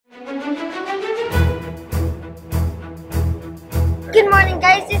Good morning,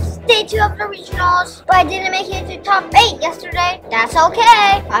 guys. This is day 2 of the regionals, but I didn't make it to top 8 yesterday. That's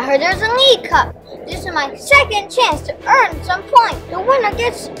okay. I heard there's a League Cup. This is my second chance to earn some points. The winner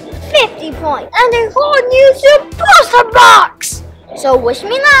gets 50 points and a whole new booster box. So wish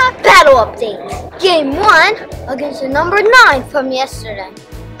me luck. Battle update. Game 1 against the number 9 from yesterday.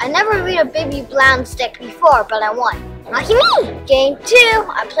 I never beat a baby brown stick before, but I won. Lucky me! Game 2,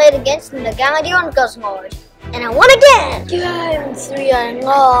 I played against the Gamadier and Guzzlord, and I won again. Game 3, I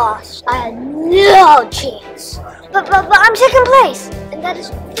lost. I had no chance. But I'm second place, and that is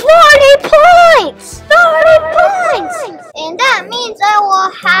 40 points! 40 points! And that means I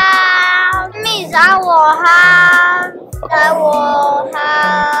will have...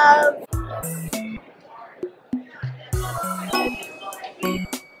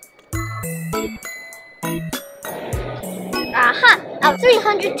 I have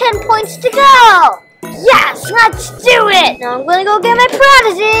 310 points to go! Yes, let's do it! Now I'm gonna go get my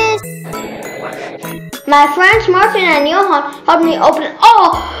prizes! My friends Martin and Johan helped me open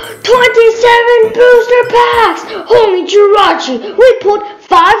all 27 booster packs! Holy Jirachi! We pulled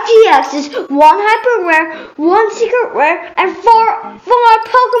 5 GXs, 1 hyper rare, 1 secret rare, and 4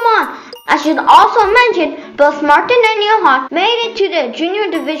 Pokemon! I should also mention, both Martin and Johan made it to the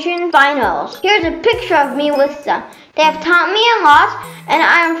Junior Division Finals. Here's a picture of me with them. They have taught me a lot, and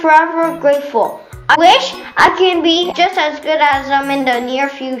I am forever grateful. I wish I can be just as good as them in the near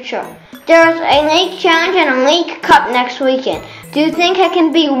future. There's a League Challenge and a League Cup next weekend. Do you think I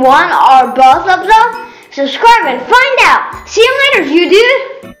can be one or both of them? Subscribe and find out. See you later, you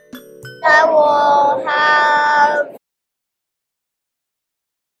dude. I will have